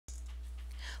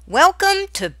Welcome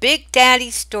to Big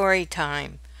Daddy's Story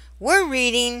Time. We're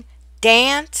reading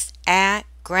Dance at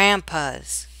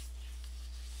Grandpa's.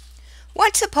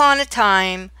 Once upon a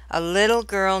time, a little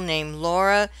girl named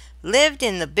Laura lived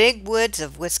in the big woods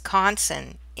of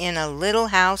Wisconsin in a little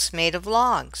house made of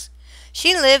logs.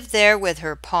 She lived there with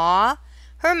her pa,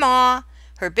 her ma,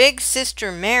 her big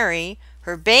sister Mary,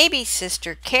 her baby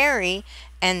sister Carrie,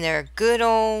 and their good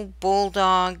old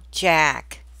bulldog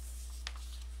Jack.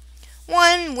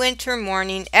 One winter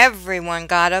morning everyone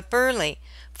got up early,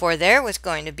 for there was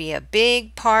going to be a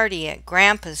big party at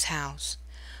Grandpa's house.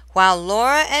 While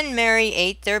Laura and Mary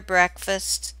ate their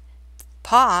breakfasts,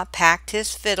 Pa packed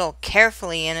his fiddle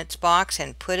carefully in its box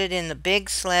and put it in the big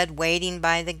sled waiting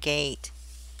by the gate.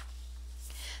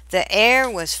 The air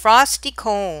was frosty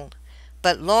cold,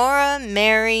 but Laura,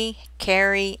 Mary,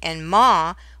 Carrie, and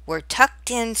Ma were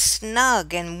tucked in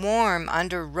snug and warm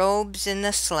under robes in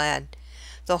the sled.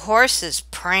 The horses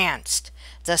pranced,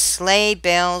 the sleigh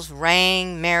bells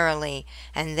rang merrily,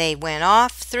 and they went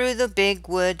off through the big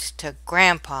woods to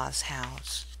Grandpa's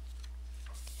house.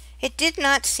 It did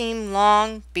not seem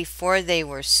long before they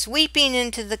were sweeping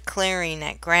into the clearing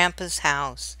at Grandpa's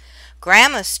house.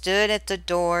 Grandma stood at the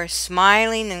door,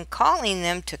 smiling and calling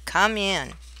them to come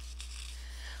in.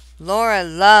 Laura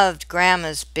loved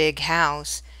Grandma's big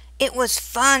house. It was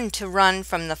fun to run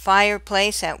from the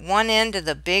fireplace at one end of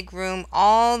the big room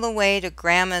all the way to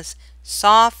Grandma's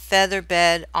soft feather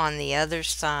bed on the other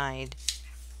side.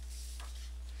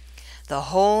 The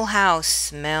whole house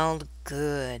smelled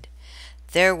good.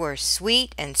 There were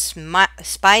sweet and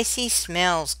spicy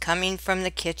smells coming from the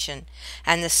kitchen,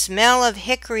 and the smell of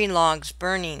hickory logs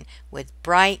burning with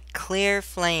bright, clear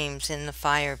flames in the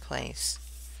fireplace.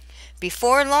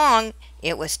 Before long,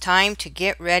 it was time to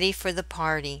get ready for the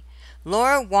party.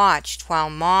 Laura watched while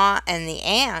Ma and the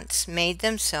aunts made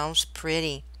themselves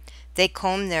pretty. They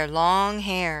combed their long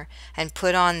hair and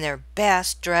put on their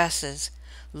best dresses.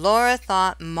 Laura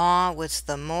thought Ma was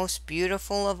the most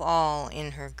beautiful of all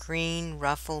in her green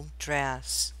ruffled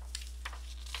dress.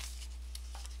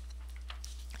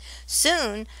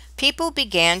 Soon people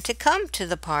began to come to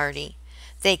the party.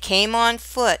 They came on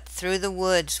foot through the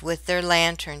woods with their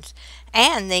lanterns,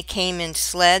 and they came in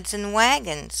sleds and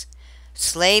wagons.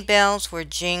 Sleigh bells were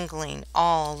jingling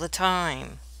all the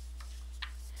time.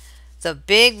 The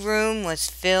big room was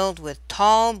filled with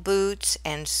tall boots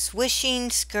and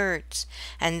swishing skirts,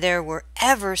 and there were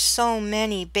ever so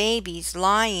many babies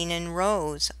lying in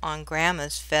rows on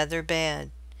Grandma's feather bed.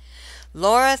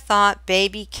 Laura thought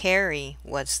baby Carrie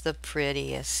was the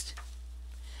prettiest.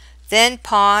 Then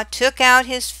Pa took out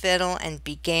his fiddle and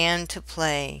began to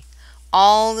play.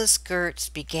 All the skirts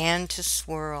began to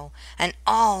swirl, and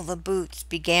all the boots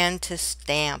began to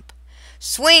stamp.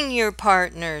 "Swing your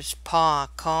partners," Pa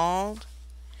called.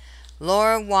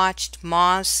 Laura watched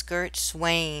Ma's skirt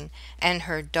swaying and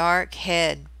her dark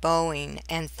head bowing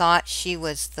and thought she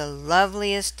was the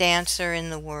loveliest dancer in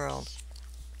the world.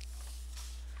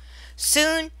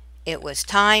 Soon it was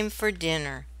time for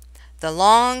dinner. The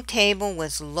long table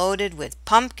was loaded with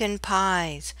pumpkin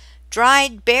pies,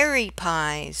 dried berry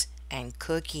pies, and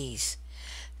cookies.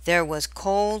 There was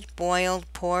cold boiled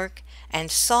pork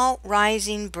and salt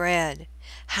rising bread.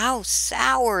 How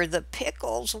sour the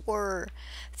pickles were!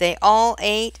 They all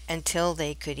ate until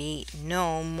they could eat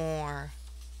no more.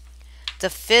 The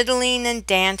fiddling and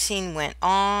dancing went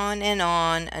on and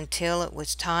on until it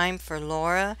was time for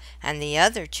Laura and the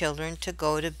other children to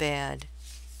go to bed.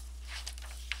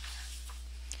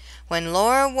 When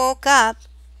Laura woke up,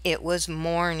 it was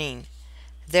morning.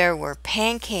 There were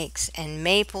pancakes and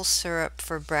maple syrup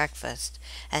for breakfast,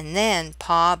 and then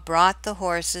Pa brought the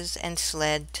horses and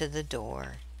sled to the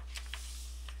door.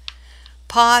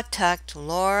 Pa tucked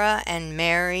Laura and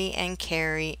Mary and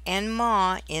Carrie and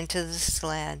Ma into the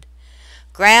sled.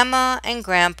 Grandma and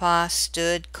Grandpa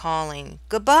stood calling,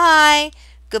 "Goodbye,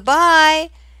 goodbye,"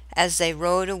 as they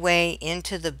rode away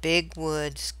into the big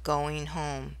woods going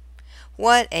home.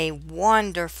 What a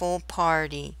wonderful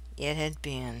party it had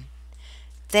been.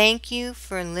 Thank you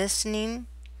for listening.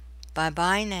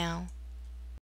 Bye-bye now.